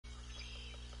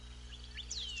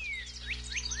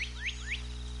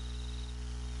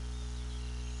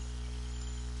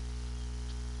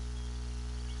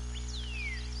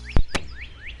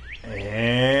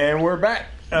back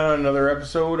on another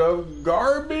episode of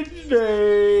Garbage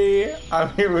Day.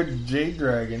 I'm here with Jade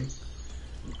Dragon.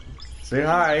 Say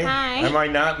hi. Hi. I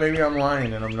might not. Maybe I'm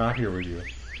lying and I'm not here with you.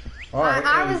 All right.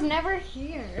 I was never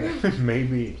here.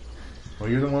 Maybe. Well,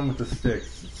 you're the one with the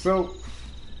sticks. So,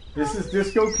 this is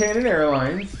Disco Cannon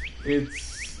Airlines.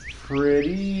 It's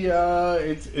pretty,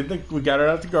 I think we got it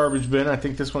out the garbage bin. I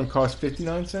think this one cost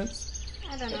 59 cents.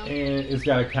 I don't know. And it's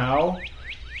got a cow.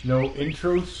 No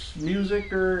intro music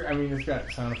it's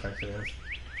got sound effects, I guess.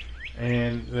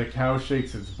 And the cow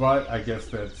shakes its butt. I guess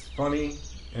that's funny.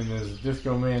 And there's a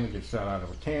disco man that gets shot out of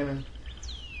a cannon.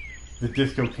 The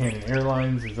Disco Cannon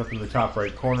Airlines is up in the top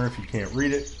right corner if you can't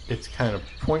read it. It's kind of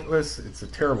pointless. It's a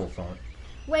terrible font.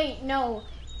 Wait, no.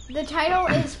 The title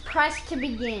is Press to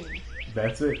Begin.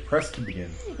 That's it. Press to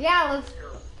begin. Yeah,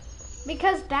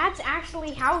 because that's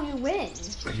actually how you win.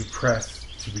 You press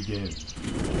to begin.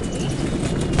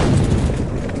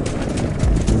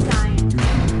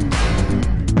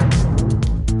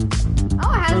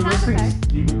 Oh, it has sound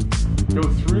effects. You can go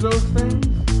through those things?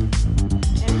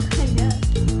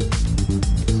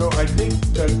 So I think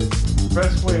the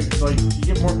best way, you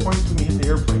get more points when you hit the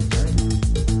airplane, right?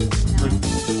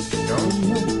 No.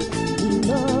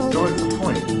 So what's the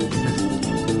point?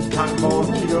 Just cotton balls,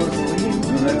 Cheetos, leaves,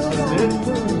 and that's just it?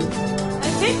 I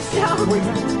think so. Wait,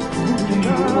 can you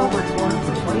move over towards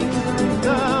the plane?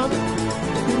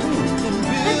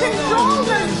 The controls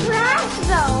are trash,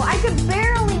 though. I could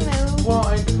barely move. Well,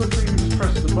 it looks like you just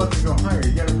press the button to go higher.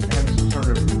 You gotta have some sort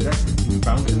of projector. Can you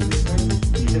bounce into these things?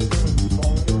 Can you hit them and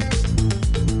fall into them?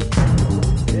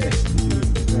 Yeah, you do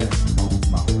that.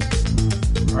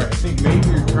 Alright, I think maybe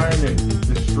you're trying to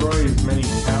destroy as many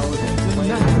cows and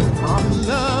planes as possible.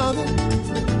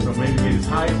 So maybe get as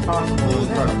high as possible and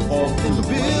try to fall through the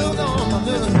plane.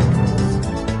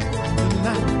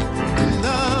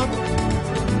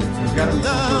 You've got to be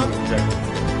some sort of projector.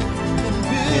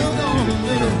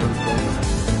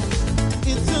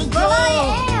 Well, I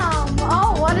am.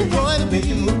 Oh, what is it? They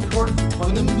can move towards the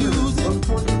plane. Look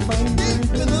towards the plane.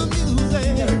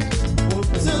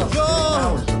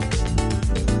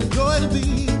 Joy to be.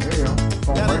 There you go.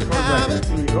 Fall right towards that.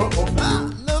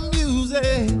 The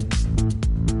music.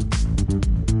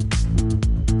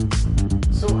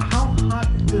 So how hot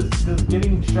does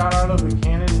getting shot out of the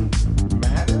cannon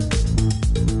matter?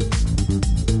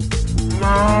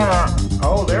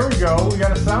 Oh, there we go. We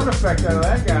got a sound effect out of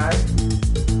that guy.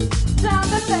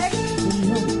 Sound effect.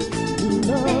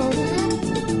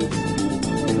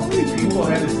 How many people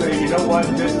had to say, you know what,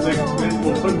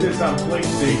 we'll put this on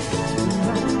PlayStation.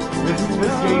 This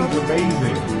game's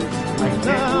amazing. I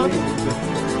can't believe it.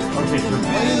 Okay, so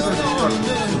planes are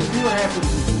destructive. So see what happens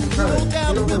is you try to get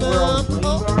over where all the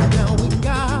planes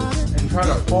are and try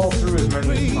to fall through as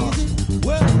many as possible.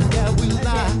 Okay,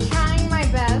 trying my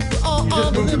best. You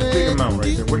just moved a big amount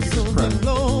right there. What did you just press?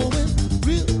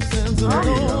 There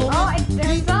you go. Oh, it's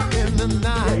doing something.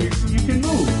 Yeah, you can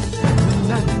move.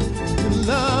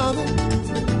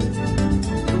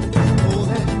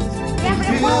 Yeah, but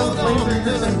it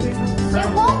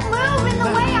won't move in the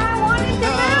way I want it to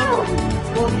move.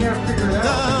 Well, you gotta figure it out.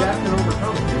 Adapt and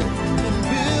overcome it.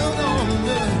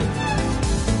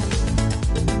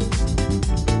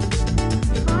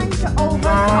 Trying to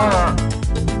overcome.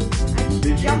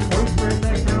 Did you get points for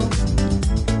that count?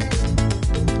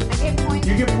 I get points.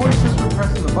 You get points just for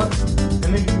pressing the button. And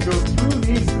then you can go through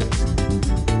these things.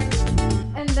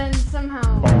 And then somehow.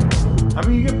 I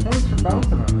mean, you get points for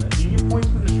bouncing on it. Do you get points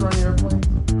for destroying the airplane?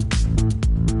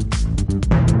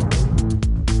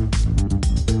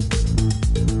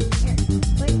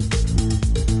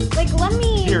 Like, let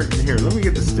me. Here, let me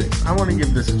get the sticks. I want to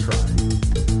give this a try.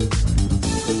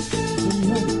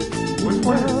 Which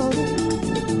one is it?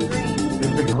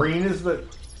 If the green is the...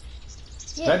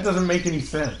 Yeah. That doesn't make any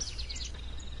sense.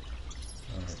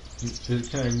 Alright.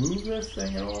 Can I move this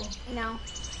thing at all? No.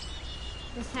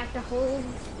 Just have to hold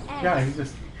X. Yeah,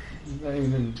 he's not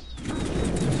even...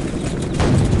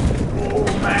 Oh,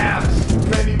 maps!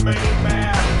 Many maps!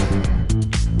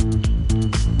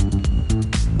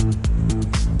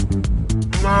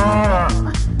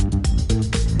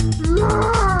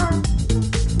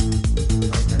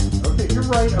 Okay, you're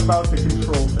right about the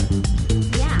control thing.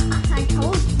 Yeah, I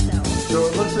told you so. So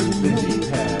it looks like the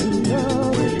D-pad is the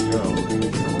way to go. And you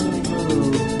can only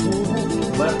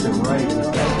move left and right.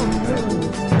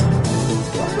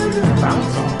 Why did I just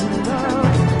bounce off it?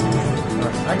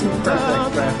 Right, I can press X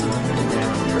faster than any man.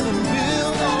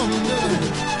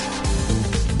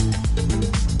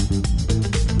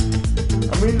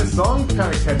 I mean, the song's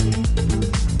kind of catchy.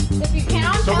 If you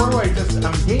cannot So tell. what do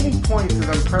I'm gaining points as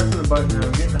I'm pressing the button and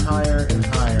I'm getting higher and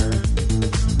higher.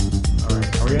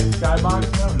 Alright, are we we at Skybox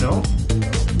now? No?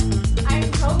 I'm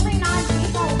totally not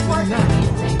default for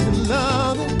dancing.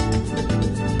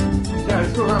 Yeah,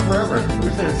 it's going on forever. Who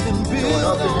says it's going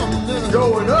up? It's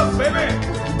going up, baby!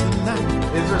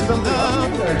 Is there something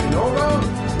up there that you know about?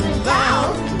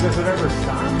 Wow. Does it ever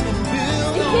stop?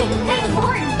 It's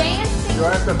more dancing. Do I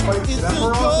have to fight Sephiroth at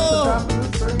the top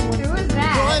of this thing? Who is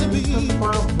that?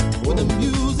 With the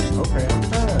music, Okay, I'm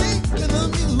fast. with the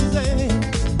music.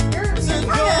 You're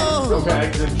kind of... Okay,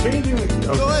 the changing the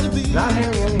okay. Not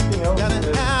having anything else Gotta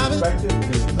that's have it. expected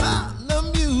is The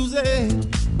music.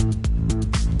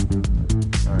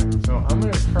 alright, so I'm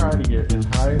gonna try to get as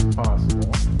high as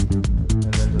possible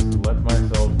and then just let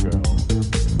myself go.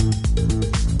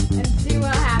 And see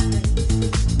what happens.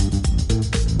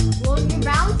 Will you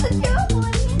bounce into it,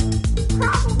 William?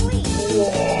 Probably.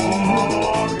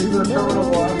 Whoa! Is there a terminal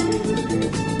block?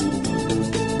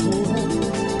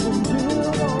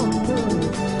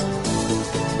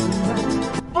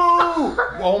 Boo!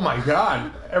 Oh my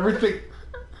god. Everything.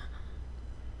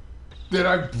 Did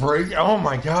I break? Oh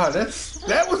my god. That's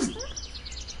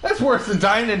worse than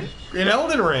dying in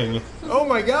Elden Ring. Oh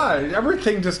my god.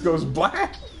 Everything just goes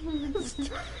black.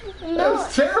 That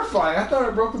was terrifying. I thought I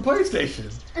broke the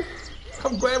PlayStation.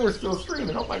 I'm glad we're still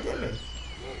streaming. Oh my goodness.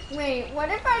 Wait, what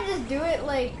if I just do it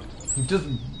like... Just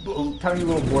tiny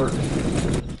little blurt.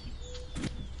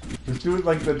 Just do it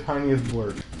like the tiniest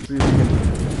blurt. See if you can.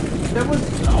 That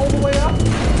was all the way up.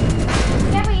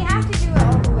 Yeah, but you have to do it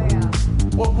all the way up.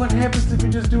 What happens if you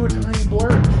just do a tiny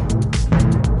blurt?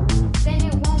 Then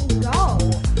it won't go.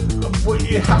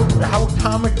 How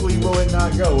comically will it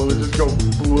not go? Will it just go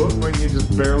bloop when you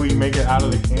just barely make it out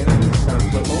of the cannon and just kind of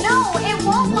flip over? No, it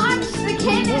won't launch the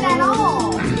cannon at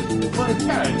all. Well, it's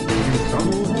gotta do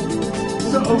something.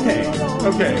 So, okay.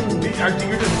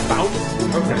 You just bounce?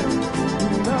 Okay.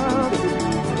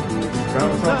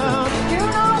 Bounce off.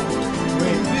 Juno?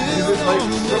 Wait, is it like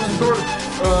some sort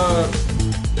of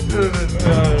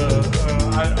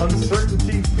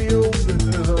uncertainty field that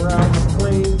is around the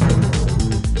plane?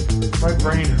 My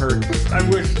brain hurts. I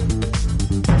wish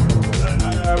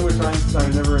Einstein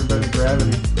never invented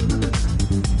gravity.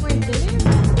 Wait, did you? He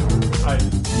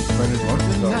invented most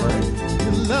of stuff, right?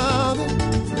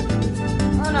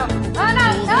 Oh no.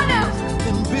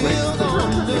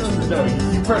 No,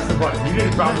 you pressed the button. You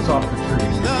didn't bounce off the tree.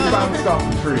 You bounced off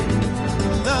the tree.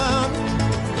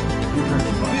 You pressed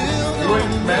the button. You went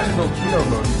magical Cheeto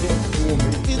mode. You can't fool me.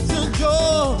 It's a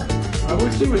joy. I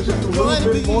wish he was just a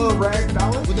little bit more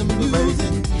ragdollish. Maybe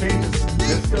change his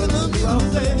disco and stuff.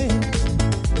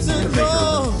 It's I'm a gonna make her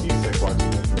joy. seasick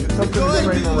watching this. It's something to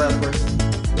frame a reference.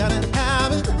 Gotta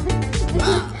have it. The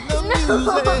No,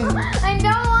 music. I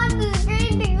don't want the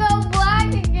screen to go black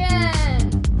again.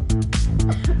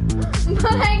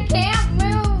 But I can't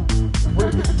move.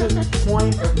 What is the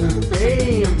point of this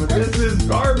game? This is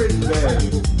garbage day.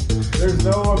 There's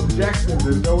no objective.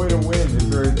 There's no way to win. Is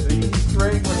there an Easter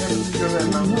egg for him to go to that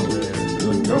mountain over there?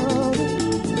 Let's go.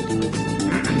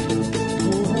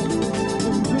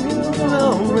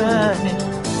 I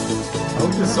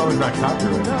hope this song's not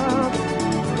copyrighted. I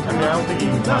mean, I don't think you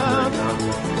can copyright now.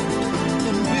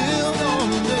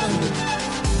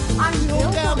 I'm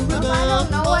built up, but I don't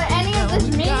know what any of this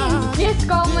means.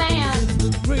 Disco Man.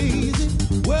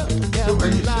 So are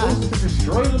you supposed to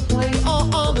destroy the plane?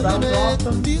 Bounce off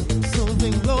them?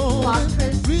 Plot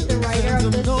twist, the writer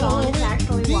of this song is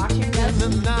actually watching us.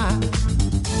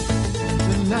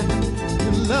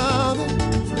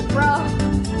 Bro,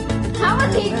 how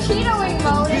is he Cheetoing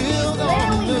mode if he's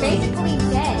literally basically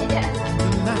dead?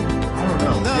 I don't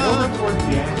know. Get over towards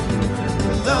the action.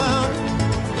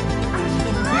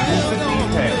 Use the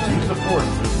D-pad. Use the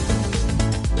force.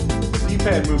 The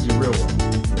D-pad moves you real well.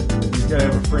 You gotta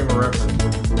have a frame of reference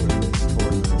when you're moving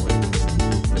towards the way.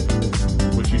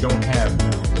 Which you don't have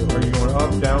now. So are you going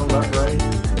up, down, left, right?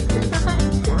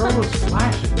 What are those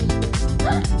flashes?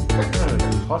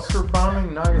 Cluster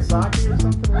bombing Nagasaki or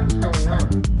something? What's going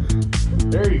on?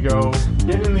 There you go.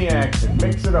 Get in the action.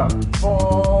 Mix it up.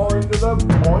 Fall into the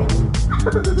point.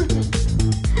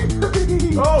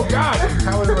 Oh God!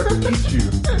 How did I teach you?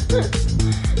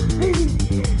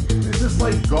 Is this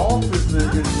like golf? Is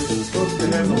it supposed to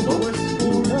have the lowest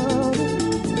score?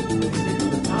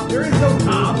 There is no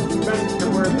top. You guys can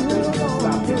wear the thing.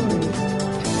 Stop hitting me.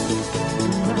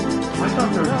 I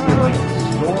thought there would be like a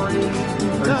story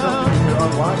or something you could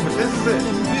unlock, but this is it.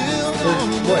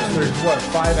 There's what,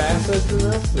 5 assets in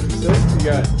this? There's 6. You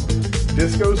got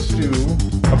Disco Stew,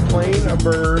 a plane, a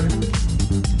bird,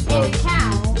 And a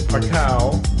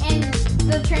cow. and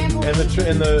the trampoline.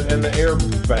 and the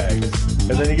airbags,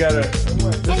 and then you got And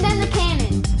then the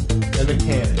cannon. and the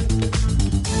cannon.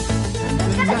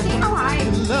 And gonna see how high.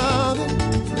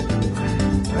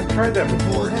 I've tried that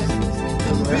before.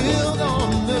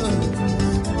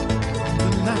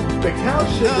 The cows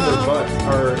shaking their butts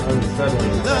are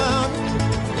unsettling.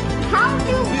 How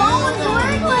do bones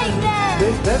work like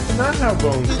that? That's not how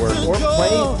bones work. Or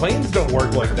planes don't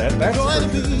work like that. That's for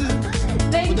sure.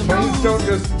 Planes don't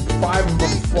just 5 of them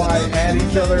fly at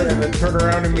each other and then turn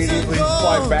around immediately and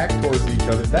fly back towards each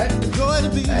other.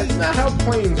 That's not how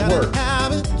planes work.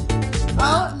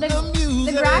 Oh, the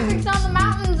graphics on the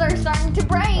mountains are starting to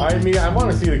break. I mean, I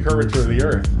want to see the curvature of the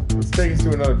Earth. Let's take us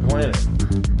to another planet.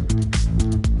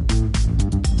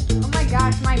 Oh my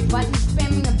gosh, my button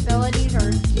spamming abilities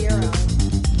are 0.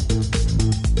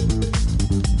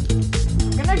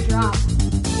 I'm gonna drop.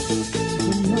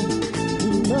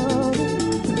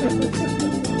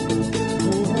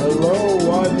 Hello,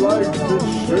 I'd like to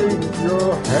shake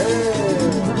your hand.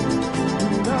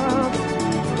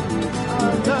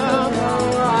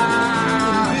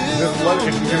 Just let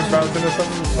him get bouncing or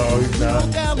something? Oh, he's not.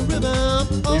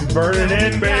 He's burning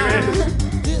in, baby.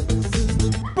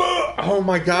 Oh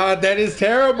my god, that is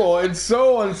terrible. It's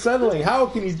so unsettling. How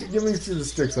can you give me the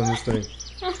sticks on this thing?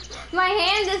 My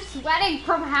hand is sweating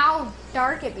from how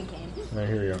dark it became. Alright,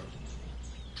 here we go.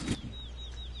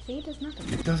 See, it does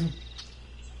nothing. It doesn't.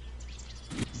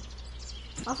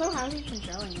 Also, how is he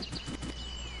controlling it?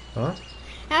 Huh?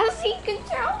 How is he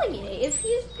controlling it if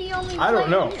he's the only I don't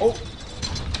know. player?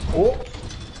 Oh.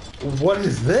 What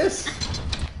is this?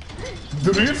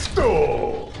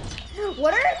 Dristo.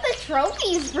 What are the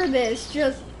trophies for this?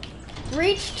 Just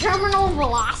reach terminal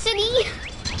velocity?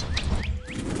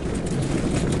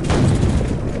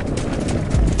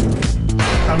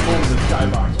 I'm going to the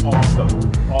skybox off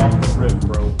the rip,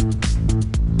 bro.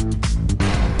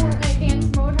 Fortnite dance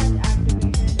mode has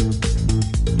activated.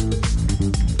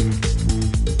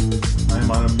 I'm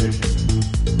on a mission.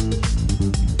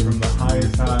 From the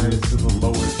highest highs to the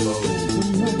lowest lows.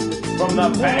 From the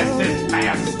fastest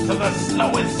fast to the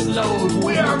slowest slows.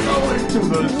 We are going to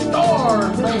the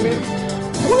stars, baby.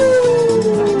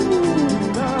 Woo!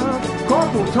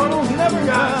 Carpal tunnels never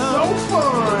got so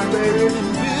fun, baby.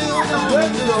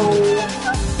 Let's go.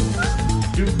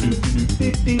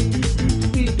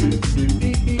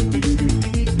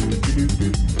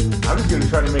 I'm just gonna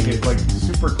try to make it like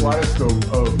super kaleidoscope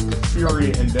of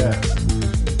fury and death.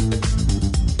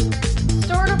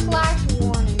 Sort of flash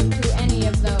warning to any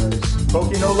of those.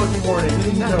 Poking no looking warning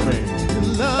incoming.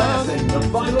 Passing the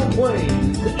final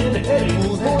planes and heading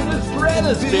for the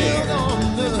stratosphere.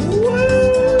 Woo!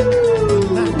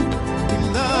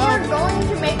 You're going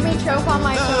to make me choke on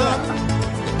my throat.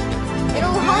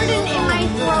 It'll harden in my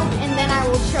throat and then I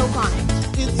will choke on it.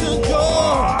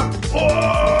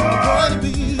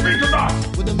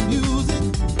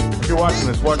 If you're watching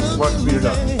this, watch Beat It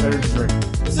Up. There's a drink.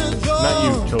 Not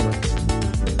you, children.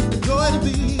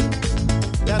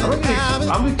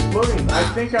 I'm exploding. I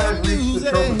think I've reached the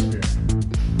troposphere.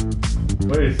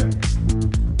 Wait a second.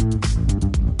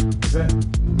 Is that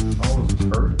all this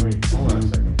Earth? Wait, hold on a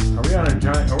second. Are we on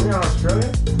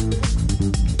Australia?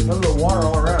 There's a little water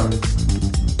all around. And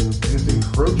it's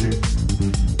encroaching.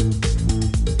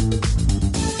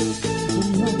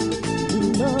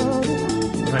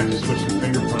 I have to switch to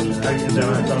finger punches. I get down,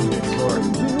 my thumb gets sore.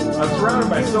 I'm surrounded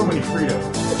by so many Fritos.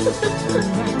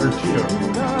 Or Cheetos.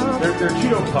 They're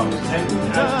Cheeto puffs. And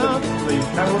they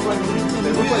kind of look like green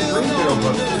Cheeto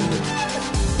puffs.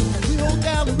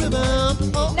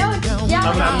 No, it's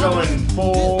yellow. I'm going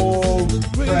full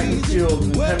track and field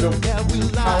Nintendo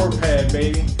Power Pad,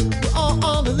 baby. We're all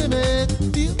on the limit.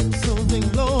 Feel something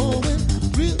blowing.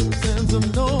 Real sense of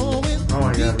knowing. Oh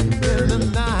my god,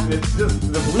 it's just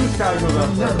the blue sky goes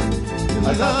on forever.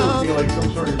 I thought there would be like some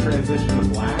sort of transition to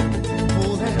black.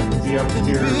 It would be up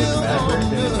here with Maverick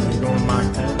and going Mach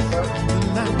 10 and stuff.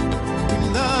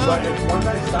 But if once I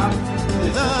stop,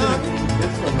 it's just going to be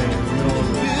Disco Man in the middle of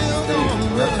the stage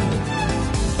forever.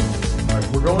 Alright,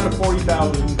 we're going to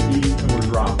 40,000 feet and we're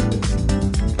dropping.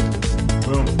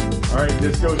 Boom. Alright,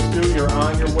 Disco Stu, you're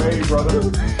on your way, brother.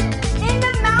 In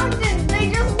the mountains, they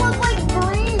just look like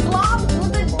green blobs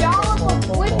with a dollop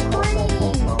of whipped cream.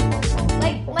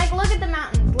 Like, look at the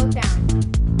mountains. Look down.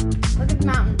 Look at the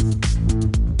mountains.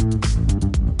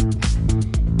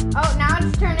 Oh, now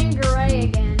it's turning gray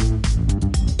again.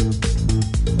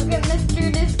 Look at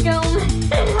Mr. Disco Man.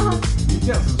 He's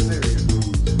got some serious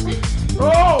moves.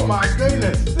 Oh my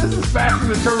goodness! This is faster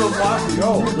than terminal velocity.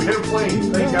 Oh, we hit a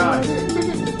plane. Thank God.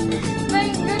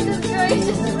 Thank goodness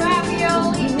gracious,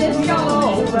 ravioli disco.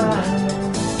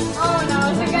 Oh no,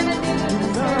 is it gonna do the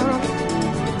disturbing?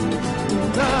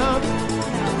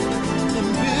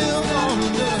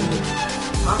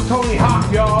 I'm Tony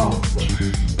Hawk, y'all.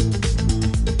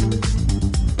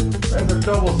 That's a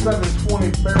double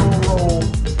 720 barrel roll.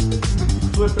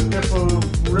 Flip a dippo,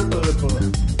 ripple lippo.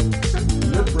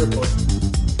 Lip ripple.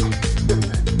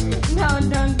 No,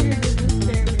 don't do the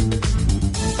disturbing.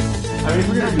 I mean,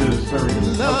 we're gonna do this very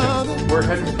okay. We're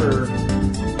heading for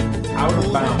out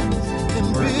of bounds.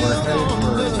 We're heading for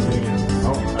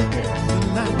oh, okay.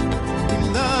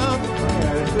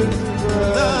 This is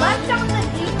Left on the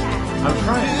D-pad. I'm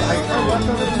trying. I left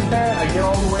on the D-pad. I get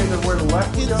all the way to where the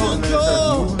left would go, and then it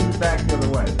starts moving back the other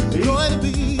way.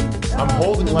 See? I'm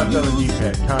holding left on the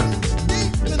D-pad constantly,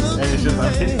 and it's just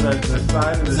I'm hitting the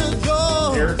side of this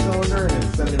air cylinder, and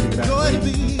it's sending me back.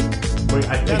 Wait,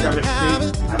 I think I've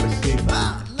escaped.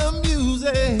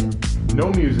 No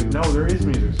music. No, there is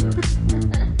music, sir.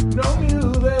 No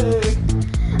music.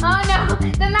 Oh no,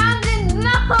 the mountains,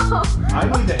 no! I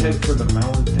need to head for the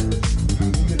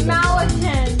mountains.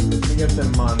 Mountains. Let me get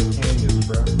them Montanas,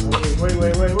 bro. Wait,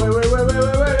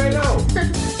 no!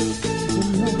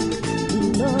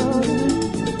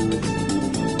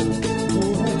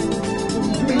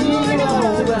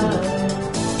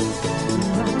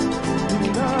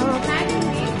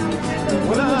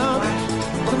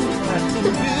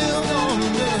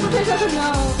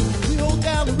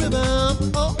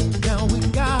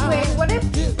 Wait, what if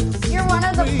you're one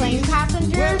of the plane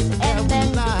passengers and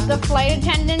then the flight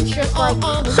attendant's just like,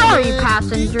 sorry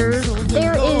passengers,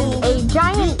 there is a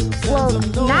giant, well,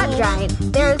 not giant,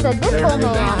 there's a disco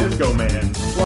man. Disco man.